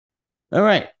All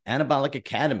right, Anabolic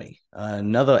Academy.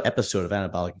 Another episode of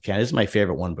Anabolic Academy. This is my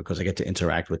favorite one because I get to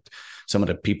interact with some of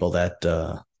the people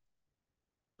that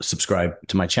subscribe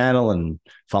to my channel and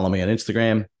follow me on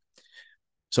Instagram.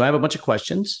 So I have a bunch of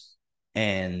questions,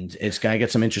 and it's gonna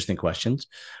get some interesting questions.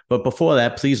 But before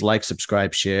that, please like,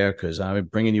 subscribe, share, because I'm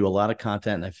bringing you a lot of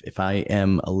content. If I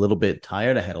am a little bit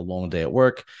tired, I had a long day at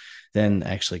work, then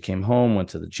actually came home, went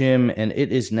to the gym, and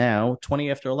it is now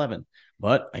 20 after 11.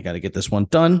 But I got to get this one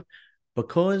done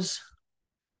because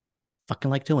I fucking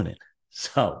like doing it.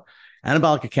 So,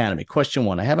 Anabolic Academy, question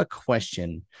one. I have a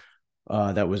question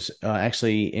that was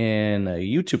actually in a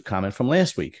YouTube comment from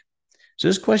last week. So,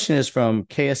 this question is from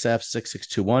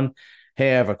KSF6621.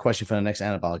 Hey, I have a question for the next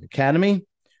Anabolic Academy.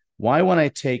 Why, when I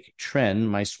take Tren,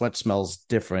 my sweat smells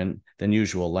different than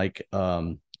usual, like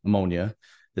ammonia?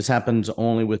 This happens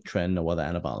only with Tren, no other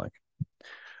anabolic.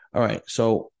 All right.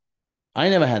 So, I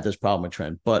never had this problem with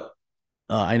Tren, but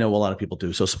I know a lot of people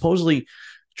do. So supposedly,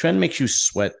 Tren makes you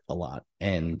sweat a lot,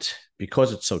 and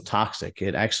because it's so toxic,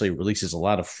 it actually releases a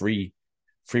lot of free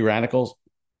radicals,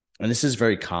 and this is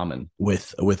very common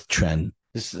with Tren.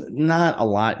 There's not a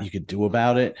lot you could do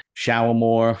about it. Shower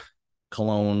more,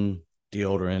 cologne,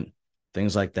 deodorant,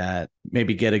 things like that.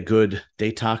 Maybe get a good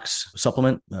detox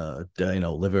supplement,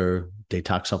 liver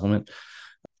detox supplement.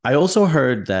 I also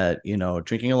heard that,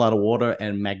 drinking a lot of water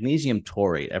and magnesium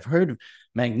taurate. I've heard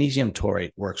magnesium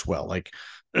taurate works well, like,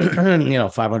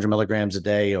 500 milligrams a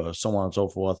day or so on and so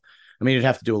forth. I mean, you'd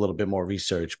have to do a little bit more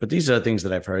research, but these are things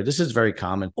that I've heard. This is very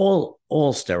common. All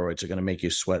steroids are going to make you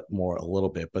sweat more a little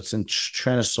bit, but since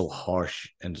Tren is so harsh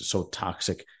and so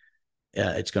toxic,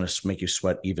 it's going to make you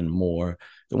sweat even more.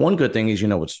 The one good thing is,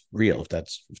 it's real. If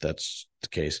that's the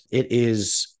case, it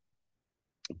is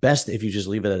best if you just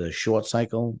leave it at a short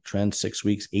cycle, Tren 6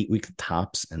 weeks, 8 weeks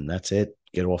tops, and that's it.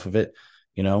 Get off of it,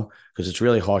 because it's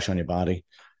really harsh on your body.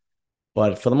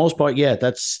 But for the most part, yeah,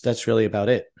 that's really about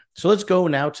it. So let's go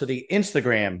now to the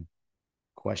Instagram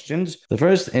questions. The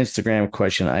first Instagram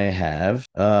question I have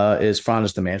is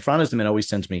Fran's Demand. Fran's Demand always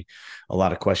sends me a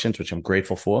lot of questions, which I'm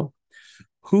grateful for.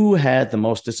 Who had the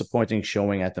most disappointing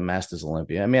showing at the Masters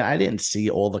Olympia? I mean, I didn't see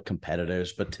all the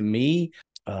competitors, but to me,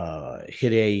 Hide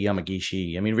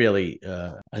Yamagishi. I mean, really,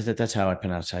 that's how you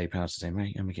pronounce his name,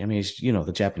 right? I mean, he's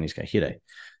the Japanese guy, Hide.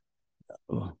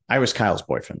 Iris Kyle's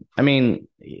boyfriend. I mean,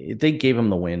 they gave him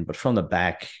the win, but from the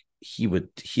back,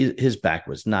 his back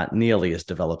was not nearly as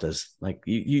developed as, like,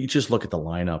 you just look at the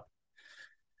lineup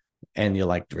and you're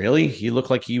like, really? He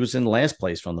looked like he was in last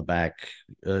place from the back.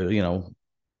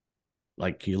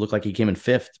 Like, he looked like he came in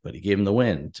fifth, but he gave him the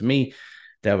win. To me,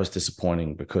 that was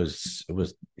disappointing because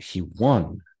he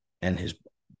won, and his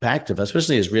back developed,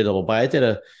 especially his rear double bi. I did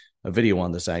a video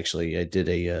on this, actually. I did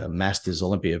a Masters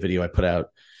Olympia video I put out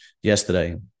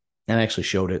yesterday, and I actually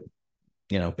showed it,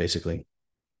 basically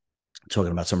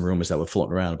talking about some rumors that were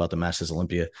floating around about the Masters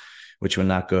Olympia, which were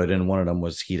not good. And one of them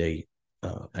was Hide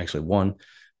actually won.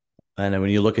 And then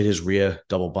when you look at his rear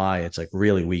double bi, it's like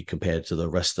really weak compared to the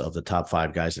rest of the top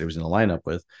five guys that he was in the lineup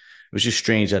with. It was just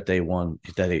strange that they won,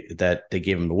 that they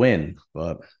gave him the win,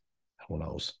 but who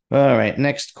knows? All right.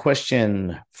 Next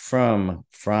question from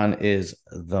Fran is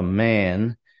the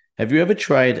man. Have you ever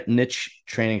tried niche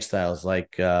training styles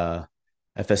like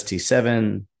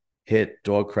FST7, HIIT,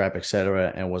 dog crap,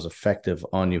 etc., and was effective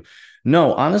on you?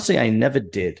 No, honestly, I never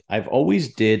did. I've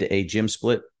always did a gym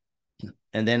split,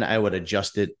 and then I would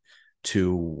adjust it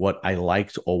to what I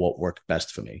liked or what worked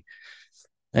best for me.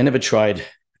 I never tried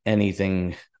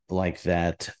anything like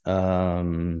that. I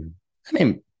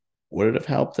mean, would it have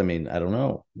helped? I mean, I don't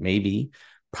know. Maybe,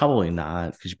 probably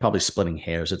not, because you're probably splitting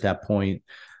hairs at that point.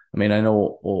 I mean, I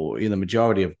know the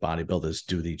majority of bodybuilders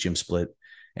do the gym split,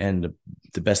 and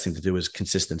the best thing to do is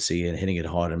consistency and hitting it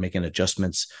hard and making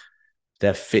adjustments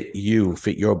that fit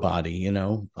your body.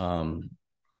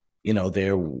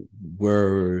 There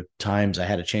were times I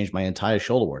had to change my entire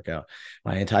shoulder workout,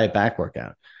 my entire back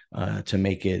workout, to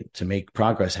make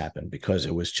progress happen, because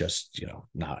it was just,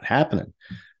 not happening.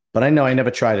 But I know I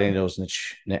never tried any of those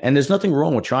niche, and there's nothing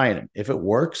wrong with trying them. If it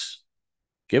works,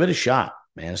 give it a shot,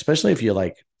 man. Especially if you're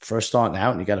like first starting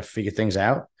out and you got to figure things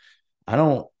out.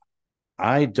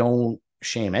 I don't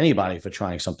shame anybody for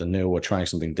trying something new or trying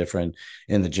something different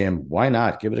in the gym. Why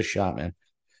not? Give it a shot, man.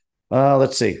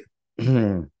 Let's see.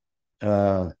 Fauna's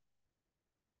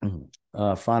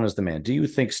the man. Do you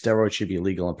think steroids should be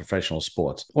illegal in professional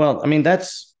sports? Well, I mean,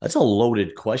 that's a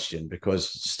loaded question, because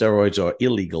steroids are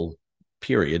illegal,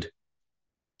 period.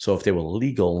 So if they were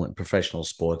legal in professional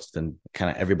sports, then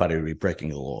kind of everybody would be breaking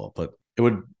the law. But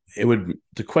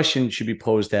the question should be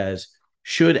posed as,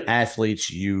 should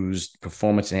athletes use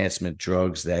performance enhancement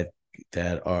drugs that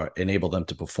enable them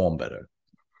to perform better.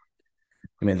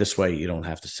 I mean, this way you don't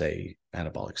have to say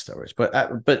anabolic steroids,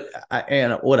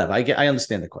 and whatever. I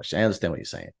understand the question. I understand what you're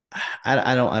saying.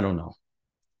 I don't know.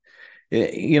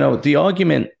 The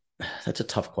argument, that's a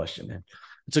tough question, man.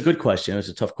 It's a good question. It's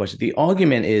a tough question. The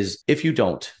argument is, if you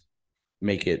don't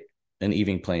make it an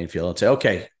even playing field and say,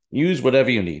 okay, use whatever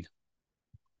you need,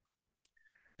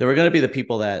 there are going to be the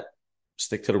people that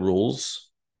stick to the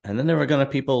rules. And then there are going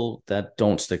to be people that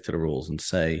don't stick to the rules and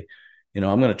say, I'm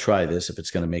going to try this if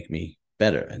it's going to make me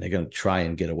better. And they're going to try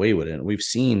and get away with it. And we've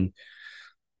seen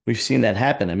that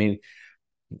happen. I mean,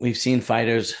 we've seen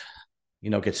fighters,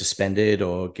 get suspended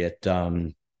or get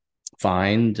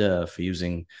fined for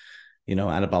using,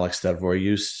 anabolic steroid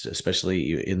use,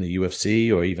 especially in the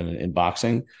UFC or even in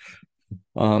boxing.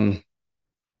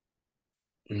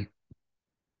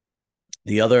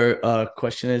 The other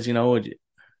question is,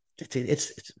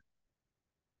 it's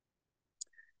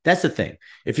that's the thing.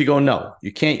 If you go, no,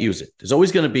 you can't use it. There's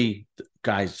always going to be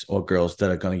guys or girls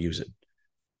that are going to use it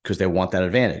because they want that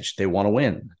advantage. They want to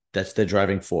win. That's their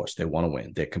driving force. They want to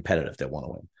win. They're competitive. They want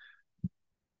to win.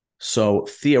 So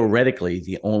theoretically,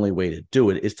 the only way to do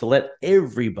it is to let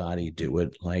everybody do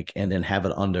it, and then have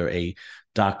it under a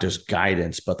doctor's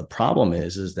guidance. But the problem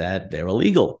is that they're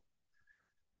illegal.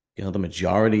 The large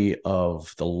majority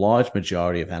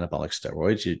of anabolic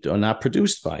steroids are not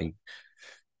produced by,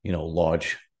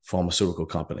 large pharmaceutical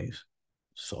companies.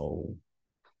 So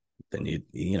then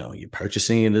you're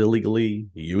purchasing it illegally,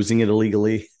 you're using it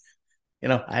illegally.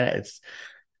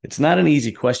 It's not an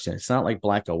easy question. It's not like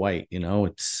black or white.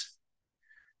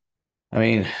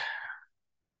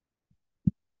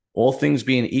 All things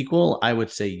being equal, I would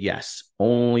say yes,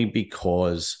 only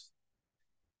because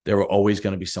there are always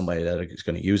going to be somebody that is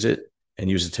going to use it and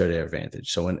use it to their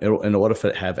advantage. So in order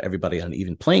to have everybody on an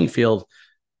even playing field,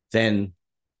 then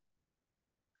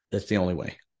that's the only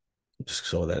way, just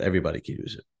so that everybody can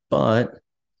use it. But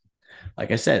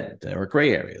like I said, there are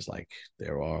gray areas. Like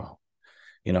there are,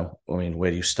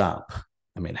 where do you stop?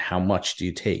 How much do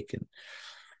you take? And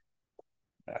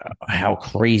how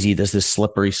crazy does this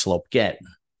slippery slope get?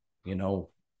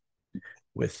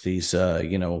 With these,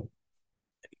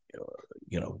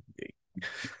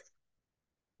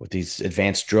 with these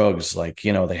advanced drugs,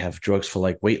 they have drugs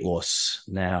for weight loss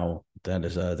now. That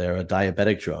is, there are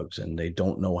diabetic drugs, and they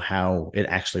don't know how it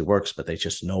actually works, but they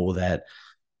just know that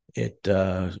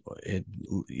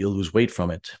you lose weight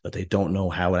from it, but they don't know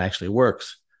how it actually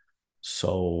works.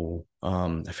 So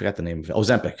I forgot the name of it.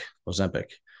 Ozempic.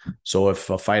 So if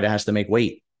a fighter has to make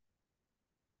weight,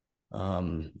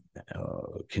 can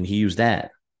he use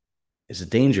that? Is it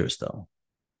dangerous though?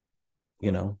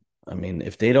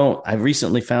 If they don't, I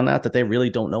recently found out that they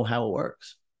really don't know how it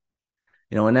works.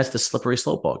 And that's the slippery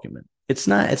slope argument. It's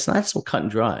not so cut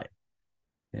and dry.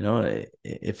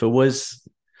 If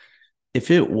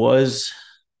it was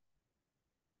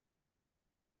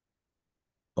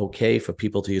okay for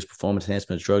people to use performance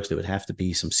enhancement drugs, there would have to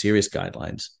be some serious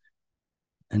guidelines.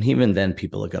 And even then,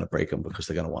 people are going to break them because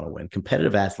they're going to want to win.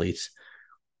 Competitive athletes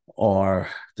are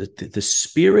the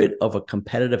spirit of a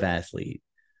competitive athlete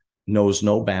knows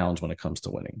no bounds when it comes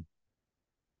to winning.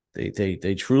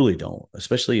 They truly don't,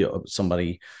 especially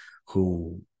somebody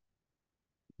who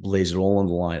lays it all on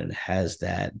the line and has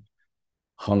that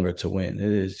hunger to win.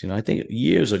 It is, I think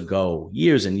years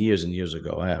and years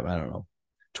ago, I don't know,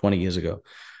 20 years ago,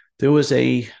 there was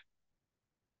a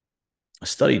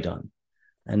study done,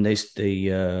 and they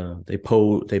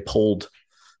polled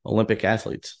Olympic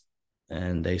athletes,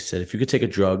 and they said, if you could take a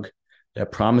drug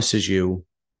that promises you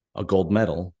a gold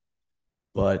medal,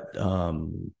 but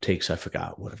takes, I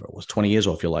forgot, whatever it was, 20 years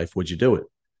off your life, would you do it?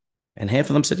 And half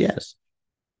of them said yes,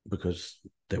 because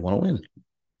they want to win.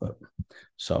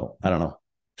 So I don't know.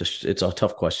 It's a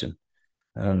tough question.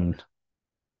 All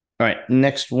right,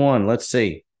 next one. Let's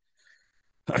see.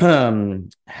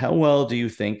 How well do you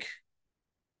think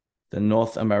the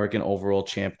North American overall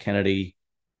champ Kennedy,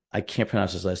 I can't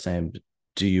pronounce his last name,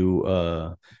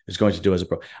 is going to do as a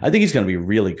pro? I think he's going to be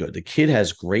really good. The kid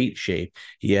has great shape.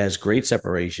 He has great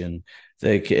separation.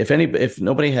 If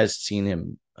nobody has seen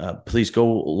him, please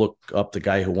go look up the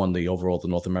guy who won the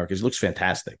North America. He looks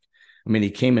fantastic.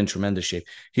 He came in tremendous shape.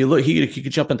 He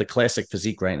could jump into classic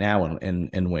physique right now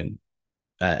and win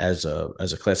as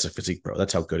a classic physique pro.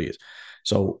 That's how good he is.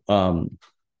 So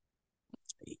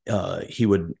he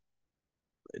would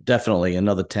definitely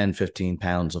another 10, 15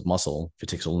 pounds of muscle if he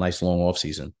takes a nice long off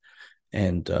season,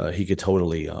 and he could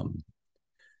totally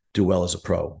do well as a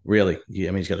pro. Really,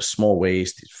 he's got a small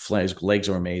waist. His legs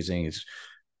are amazing. He's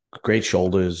great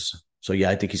shoulders. So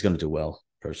yeah, I think he's going to do well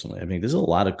personally. There's a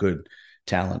lot of good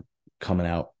talent coming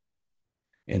out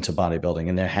into bodybuilding,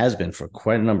 and there has been for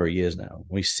quite a number of years now.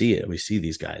 We see it. We see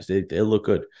these guys. They look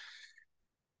good.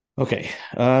 Okay.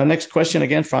 Next question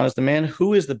again, Fran is the man.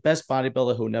 Who is the best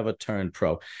bodybuilder who never turned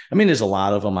pro? I mean, there's a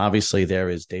lot of them. Obviously, there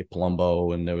is Dave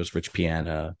Palumbo and there was Rich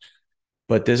Piana,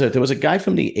 but there was a guy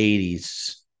from the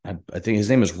 80s. I think his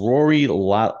name is Rory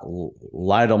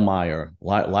Lidemeyer,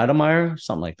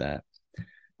 something like that.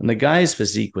 And the guy's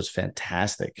physique was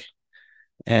fantastic.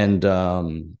 And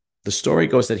the story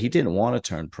goes that he didn't want to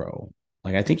turn pro.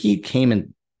 Like I think he came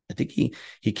in. I think he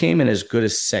came in as good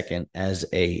as second as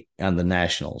on the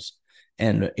nationals.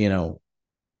 And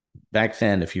back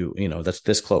then, if that's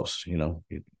this close,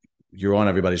 you're on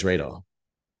everybody's radar.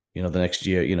 The next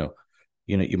year, you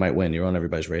might win. You're on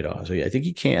everybody's radar. So yeah, I think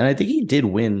he can, and I think he did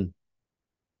win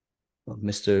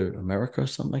Mr. America or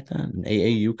something like that, an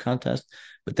AAU contest.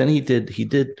 But then he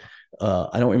did.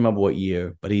 I don't remember what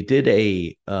year, but he did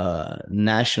a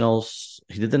nationals.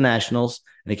 He did the nationals,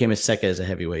 and he came in second as a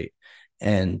heavyweight.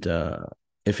 And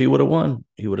if he would have won,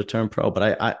 he would have turned pro.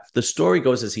 But the story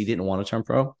goes as he didn't want to turn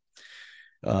pro.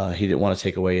 He didn't want to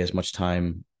take away as much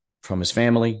time from his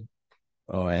family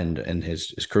and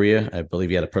his career. I believe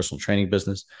he had a personal training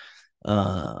business.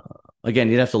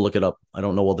 Again, you'd have to look it up. I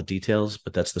don't know all the details,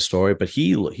 but that's the story. But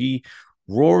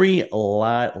Rory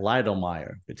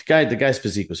Lidemeyer, the guy's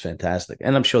physique was fantastic,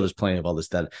 and I'm sure there's plenty of others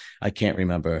that I can't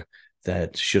remember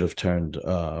that should have turned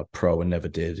pro and never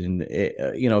did. And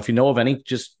if you know of any,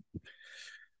 just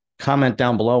comment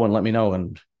down below and let me know.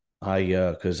 And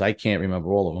because I can't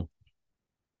remember all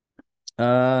of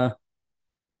them.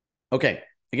 Okay.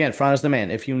 Again, Fran is the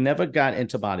man. If you never got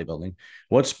into bodybuilding,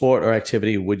 what sport or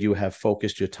activity would you have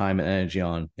focused your time and energy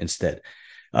on instead?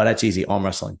 That's easy. Arm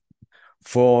wrestling.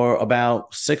 For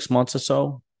about 6 months or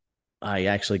so, I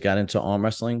actually got into arm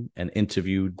wrestling and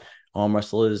interviewed arm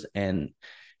wrestlers, and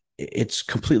it's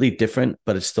completely different,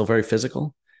 but it's still very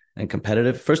physical and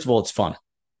competitive. First of all, it's fun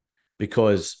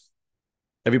because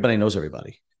everybody knows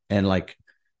everybody, and like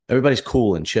everybody's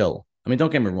cool and chill. I mean,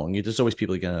 don't get me wrong. There's always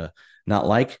people you're gonna not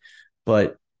like,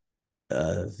 but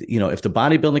if the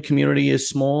bodybuilding community is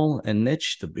small and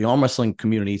niche, the arm wrestling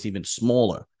community is even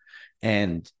smaller,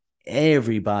 and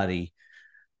everybody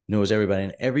knows everybody,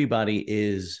 and everybody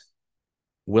is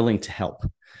willing to help.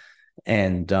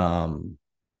 And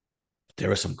there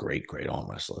are some great arm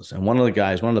wrestlers. And one of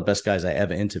the best guys I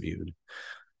ever interviewed,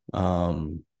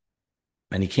 and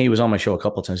he was on my show a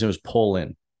couple of times. It was Paul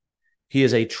Lynn. He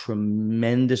is a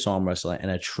tremendous arm wrestler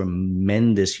and a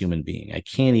tremendous human being. I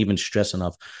can't even stress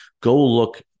enough. Go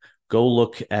look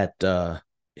at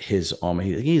his arm.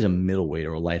 He's a middleweight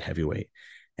or a light heavyweight,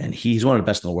 and he's one of the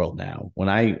best in the world now. When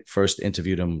I first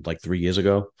interviewed him like 3 years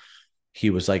ago, he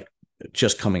was like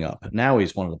just coming up. Now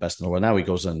he's one of the best in the world. Now he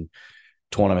goes in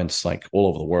tournaments like all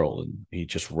over the world, and he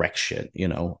just wrecks shit.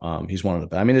 He's one of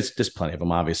the. I mean, there's plenty of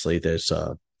them. Obviously, there's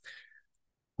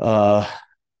Devin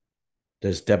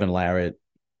Larrett.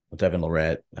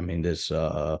 I mean, there's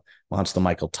Monster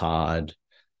Michael Todd.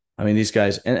 I mean, these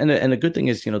guys, and the good thing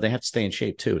is, they have to stay in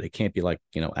shape too. They can't be like,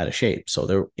 out of shape. So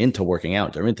they're into working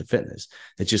out. They're into fitness.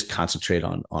 They just concentrate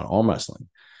on arm wrestling.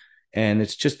 And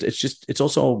it's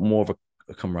also more of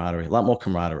a camaraderie, a lot more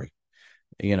camaraderie.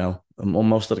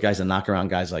 Most of the guys are knock around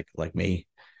guys like me,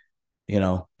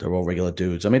 they're all regular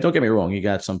dudes. I mean, don't get me wrong. You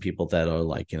got some people that are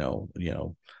like,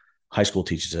 high school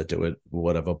teachers that do it,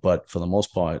 whatever. But for the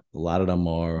most part, a lot of them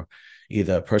are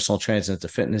either personal trainers into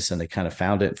fitness and they kind of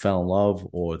found it and fell in love,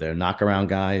 or they're knock around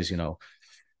guys,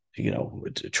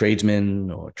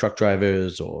 tradesmen or truck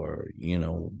drivers or,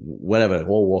 whatever,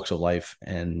 all walks of life.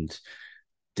 And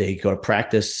they go to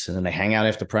practice and then they hang out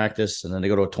after practice, and then they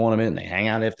go to a tournament and they hang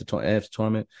out after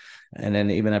tournament. And then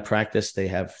even at practice, they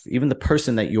have even the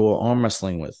person that you're arm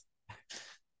wrestling with,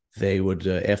 they would,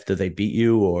 after they beat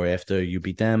you or after you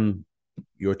beat them,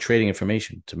 you're trading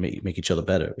information to make each other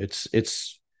better.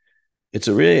 It's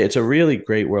a really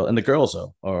great world. And the girls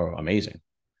are amazing.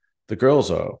 The girls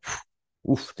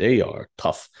they are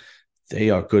tough. They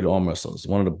are good arm wrestlers.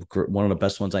 One of the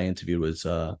best ones I interviewed was,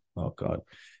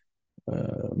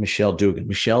 Michelle Dugan.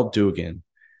 Michelle Dugan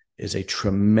is a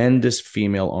tremendous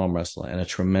female arm wrestler and a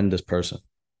tremendous person.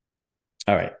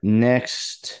 All right.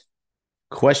 Next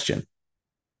question.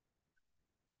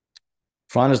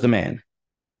 Fran is the man.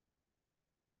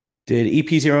 Did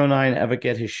EP09 ever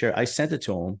get his shirt? I sent it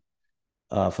to him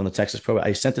from the Texas Pro.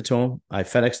 I sent it to him. I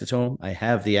FedExed it to him. I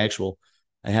have the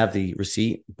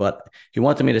receipt, but he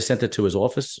wanted me to send it to his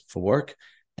office for work.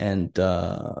 And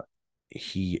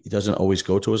he doesn't always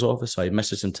go to his office. So I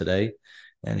messaged him today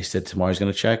and he said tomorrow he's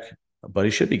going to check, but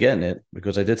he should be getting it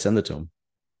because I did send it to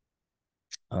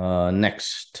him.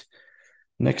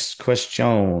 Next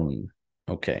question.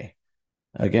 Okay.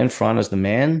 Again, Fran is the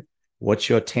man. What's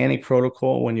your tanning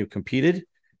protocol when you competed?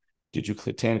 Did you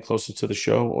tan closer to the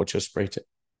show or just spray tan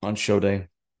on show day?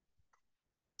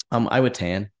 I would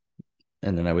tan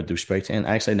and then I would do spray tan.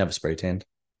 I never spray tanned.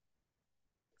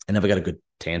 I never got a good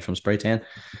tan from spray tan.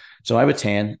 So I would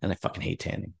tan, and I fucking hate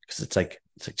tanning because it's like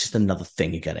just another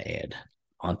thing you got to add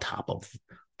on top of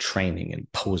training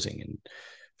and posing and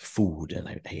food.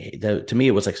 And to me,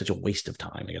 it was like such a waste of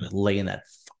time. I got to lay in that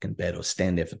fucking bed or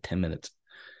stand there for 10 minutes,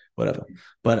 whatever.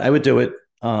 But I would do it.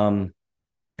 And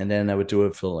then I would do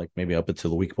it for like maybe up until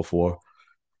the week before.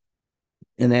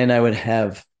 And then I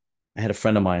had a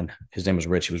friend of mine. His name was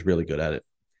Rich. He was really good at it.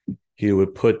 He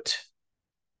would put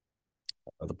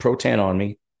the Pro Tan on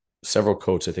me, several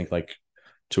coats, I think like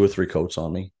 2 or 3 coats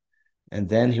on me. And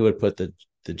then he would put the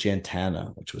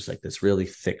Gentana, which was like this really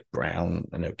thick brown,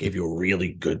 and it gave you a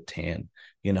really good tan.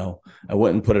 I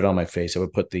wouldn't put it on my face. I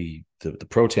would put the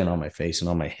Pro Tan on my face and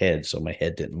on my head, so my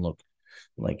head didn't look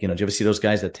like, do you ever see those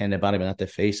guys that tan their body but not their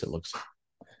face? It looks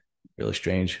really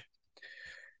strange.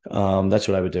 That's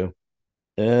what I would do.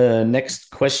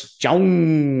 Next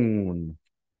question.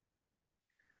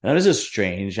 Now, this is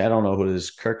strange. I don't know who it is.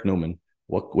 Kirk Newman.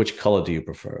 Which color do you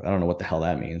prefer? I don't know what the hell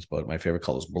that means, but my favorite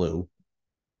color is blue.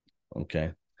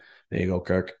 Okay. There you go,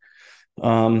 Kirk.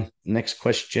 Next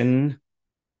question.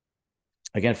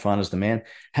 Again, Fran is the man.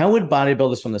 How would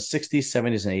bodybuilders from the 60s,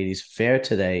 70s, and 80s fare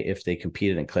today if they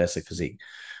competed in classic physique?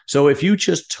 So if you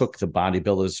just took the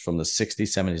bodybuilders from the 60s,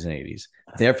 70s, and 80s,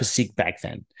 their physique back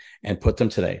then, and put them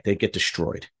today, they'd get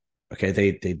destroyed. Okay,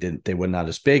 they were not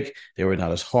as big, they were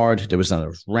not as hard, they was not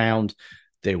as round,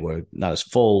 they were not as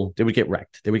full. They would get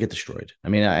wrecked. They would get destroyed. I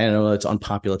mean, I know it's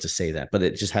unpopular to say that, but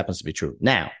it just happens to be true.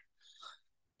 Now,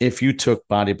 if you took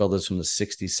bodybuilders from the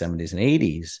 60s, 70s, and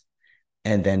 80s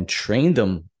and then trained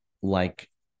them like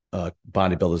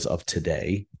bodybuilders of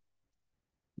today,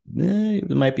 it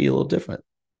might be a little different.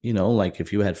 Like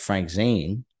if you had Frank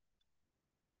Zane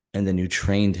and then you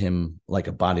trained him like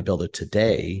a bodybuilder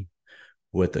today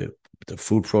with the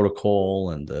food protocol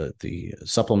and the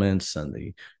supplements and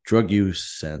the drug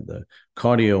use and the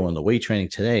cardio and the weight training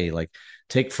today, like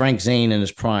take Frank Zane in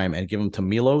his prime and give him to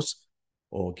Milos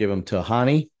or give him to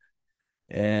Hani,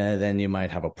 and then you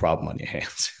might have a problem on your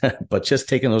hands. But just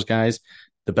taking those guys,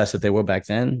 the best that they were back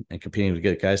then, and competing to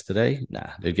get guys today,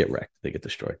 nah, they'd get wrecked. They get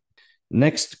destroyed.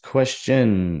 Next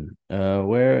question.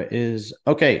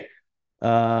 Okay.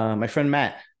 My friend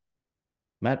Matt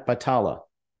Batala.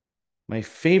 My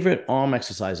favorite arm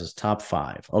exercises, top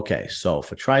 5. Okay, so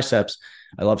for triceps,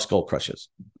 I love skull crushes.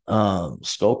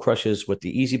 Skull crushes with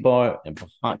the easy bar and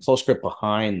close grip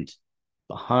behind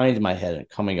my head and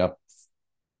coming up,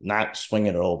 not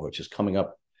swinging it over, just coming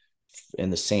up in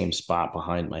the same spot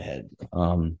behind my head.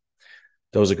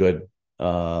 Those are good.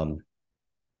 I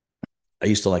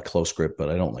used to like close grip, but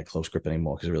I don't like close grip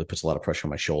anymore because it really puts a lot of pressure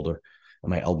on my shoulder and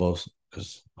my elbows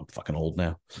because I'm fucking old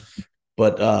now.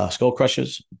 But skull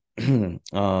crushes, pull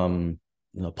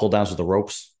downs with the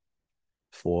ropes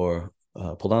pull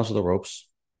downs with the ropes.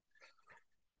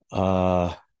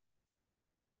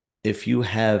 If you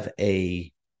have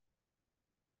if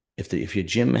your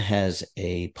gym has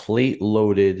a plate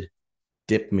loaded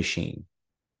dip machine,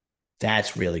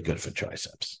 that's really good for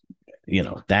triceps. And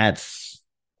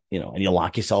you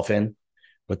lock yourself in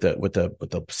with the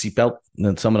seatbelt. And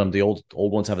then some of them, the old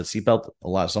ones have a seatbelt.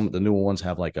 Some of the newer ones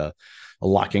have like a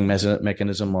locking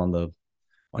mechanism on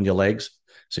your legs,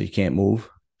 so you can't move.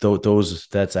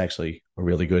 That's actually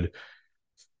really good.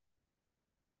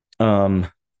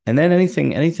 And then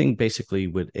anything basically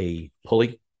with a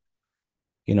pulley,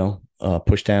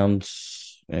 push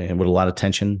downs and with a lot of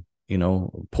tension,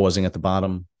 pausing at the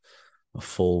bottom, a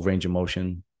full range of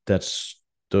motion. Those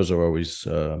are always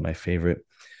my favorite.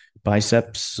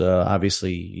 Biceps,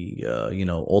 obviously,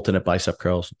 alternate bicep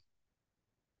curls.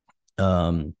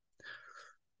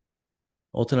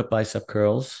 Alternate bicep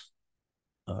curls,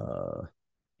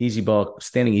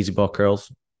 standing easy bar curls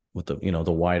with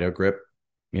the wider grip,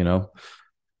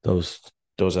 those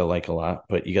I like a lot.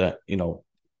 But you gotta,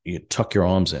 you tuck your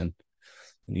arms in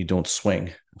and you don't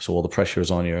swing, so all the pressure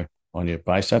is on your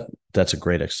bicep. That's a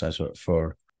great exercise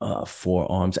for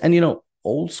forearms. And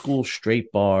old school straight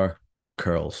bar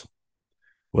curls,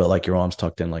 well, like your arms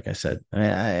tucked in, like I said.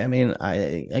 I mean,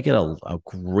 I get a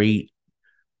great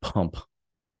pump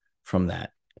from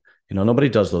that. Nobody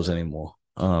does those anymore.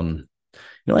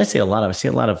 I see a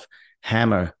lot of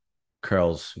hammer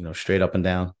curls, straight up and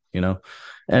down, and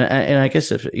I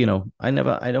guess if, I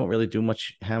don't really do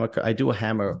much hammer. I do a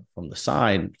hammer from the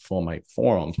side for my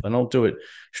forearms, but I don't do it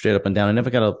straight up and down. I never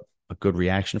got a good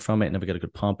reaction from it. I never get a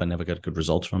good pump. I never got good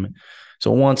results from it.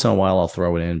 So once in a while I'll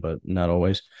throw it in, but not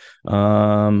always.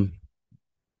 What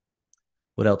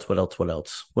else? What else? What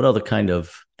else? What other kind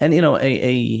of, and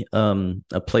a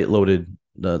plate loaded,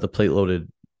 the plate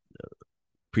loaded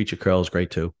preacher curl is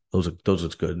great too. Those are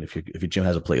good. If your gym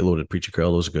has a plate loaded preacher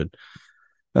curl, those are good.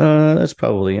 That's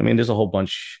probably. I mean, there's a whole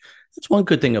bunch. That's one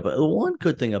good thing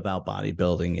about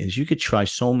bodybuilding is you could try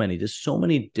so many. There's so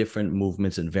many different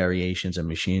movements and variations and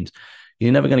machines.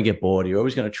 You're never going to get bored. You're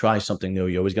always going to try something new.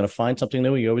 You're always going to find something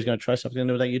new. You're always going to try something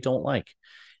new that you don't like.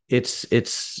 It's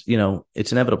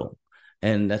inevitable.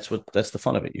 And that's the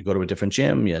fun of it. You go to a different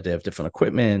gym, they have different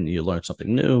equipment, you learn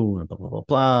something new, blah, blah, blah,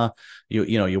 blah.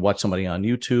 You watch somebody on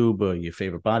YouTube or your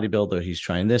favorite bodybuilder, he's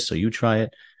trying this, so you try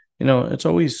it. There's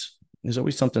always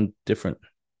something different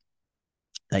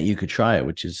that you could try it,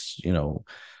 which is,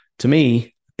 to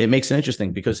me, it makes it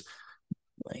interesting because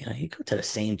you go to the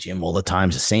same gym all the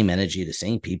time, the same energy, the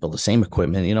same people, the same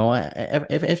equipment.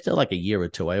 After like a year or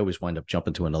two, I always wind up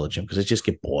jumping to another gym because I just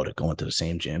get bored of going to the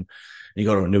same gym. You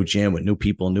go to a new gym with new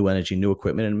people, new energy, new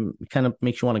equipment, and it kind of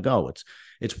makes you want to go.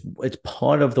 It's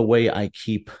part of the way I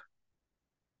keep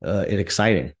it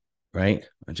exciting, right?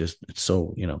 It's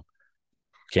so,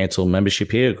 cancel membership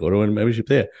here, go to a membership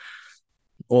there.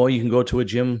 Or you can go to a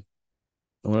gym.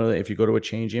 If you go to a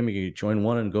chain gym, you can join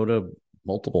one and go to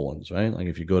multiple ones, right? Like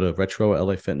if you go to Retro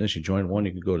LA Fitness, you join one,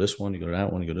 you can go to this one, you go to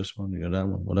that one, you go to this one, you go to that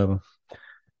one, whatever.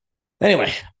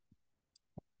 Anyway,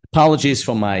 apologies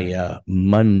for my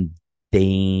mundane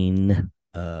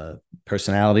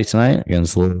personality tonight. Again,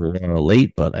 it's a little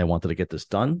late, but I wanted to get this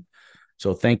done.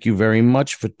 So thank you very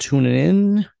much for tuning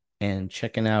in and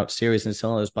checking out Serious and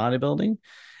Steroids Bodybuilding.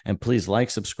 And please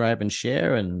like, subscribe, and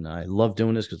share. And I love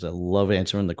doing this because I love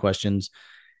answering the questions.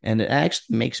 And it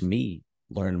actually makes me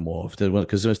learn more.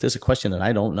 Because if there's a question that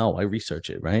I don't know, I research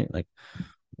it, right? Like,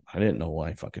 I didn't know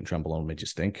why fucking Trenbolone made you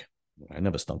stink. I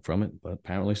never stunk from it, but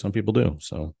apparently some people do.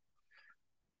 So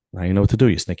now you know what to do,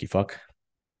 you stinky fuck.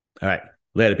 All right.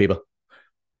 Later, people.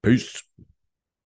 Peace.